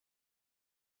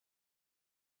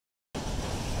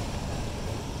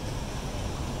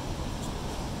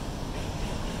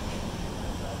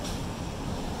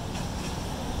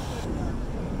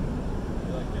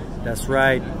That's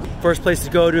right. First place to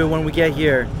go to when we get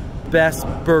here. Best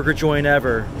burger joint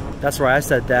ever. That's right, I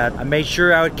said that. I made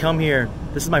sure I would come here.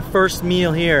 This is my first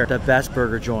meal here. The best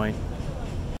burger joint.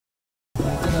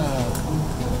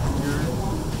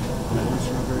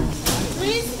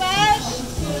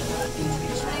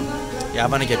 Yeah, I'm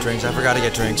gonna get drinks. I forgot to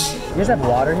get drinks. You guys have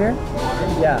water here?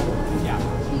 Yeah.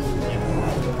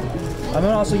 I'm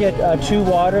gonna also get 2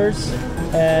 waters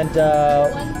and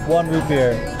 1 root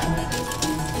beer.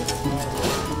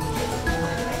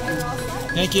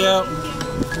 Thank you. Alright.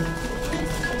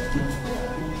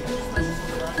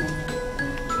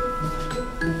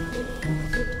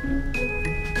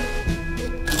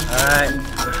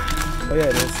 Oh yeah,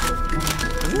 it is.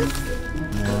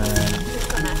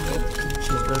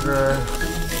 Cheeseburger.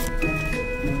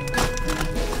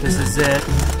 This is it.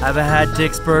 I haven't had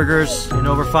Dick's Burgers in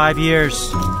over 5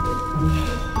 years.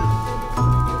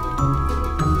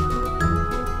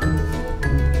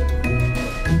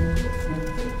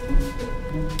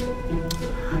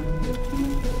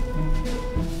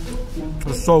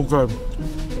 It's so good.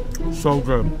 So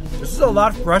good. This is a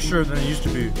lot fresher than it used to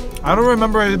be. I don't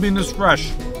remember it being this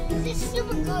fresh. This is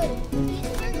super good.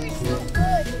 These burgers so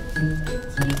good.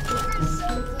 These burgers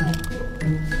so good.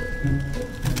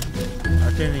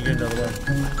 I can't even get another one.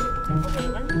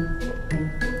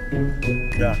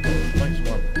 Yeah, thanks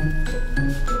more.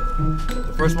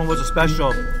 The first one was a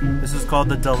special. This is called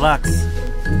the deluxe.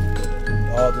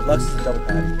 Oh, deluxe is a double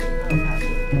patty.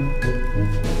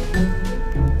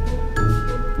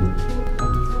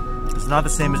 It's not the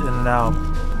same as In-N-Out.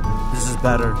 This is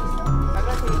better.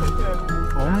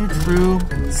 Only true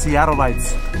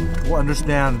Seattlites will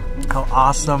understand how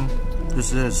awesome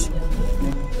this is.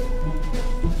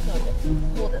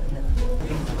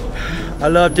 I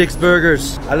love Dick's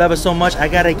Burgers. I love it so much, I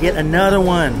gotta get another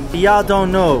one. Y'all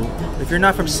don't know. If you're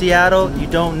not from Seattle, you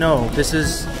don't know. This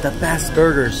is the best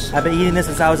burgers. I've been eating this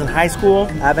since I was in high school.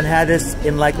 I haven't had this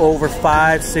in like over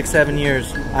 5, 6, 7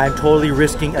 years. I'm totally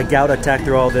risking a gout attack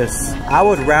through all this. I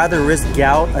would rather risk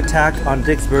gout attack on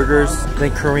Dick's Burgers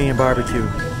than Korean barbecue.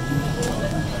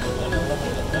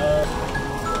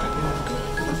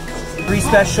 3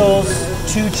 specials,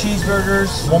 2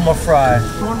 cheeseburgers, 1 more fry.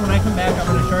 When I come back, I'm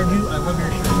gonna charge you. I love your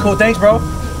shirt. Cool, thanks, bro.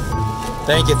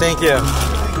 Thank you, thank you.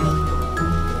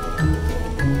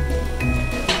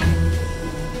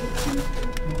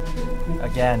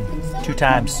 Again, 2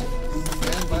 times. And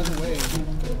by the way,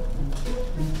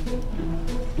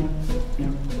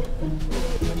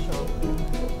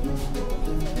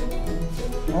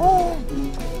 Oh.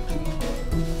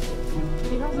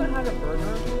 you know that had a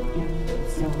burger?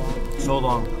 So long. So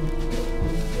long.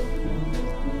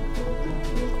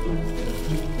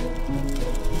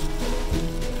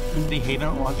 I think Haven,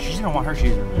 she's gonna want her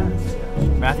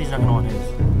cheeseburger. Matthew's not gonna want his.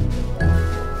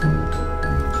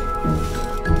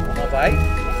 One bite?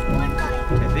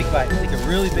 Okay, big bite. Take a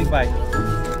really big bite.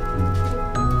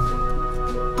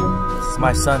 This is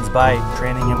my son's bite,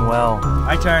 training him well.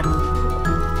 My turn.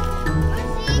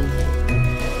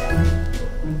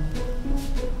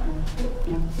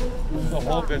 The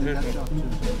whole good fish.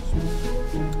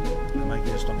 I might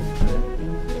get a stomach.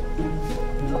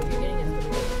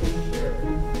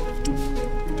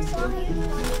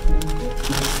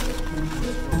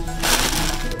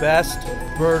 Best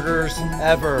burgers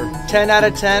ever. 10 out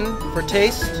of 10 for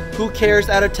taste. Who cares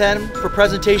out of 10 for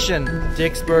presentation?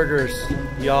 Dick's Burgers.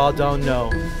 Y'all don't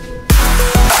know.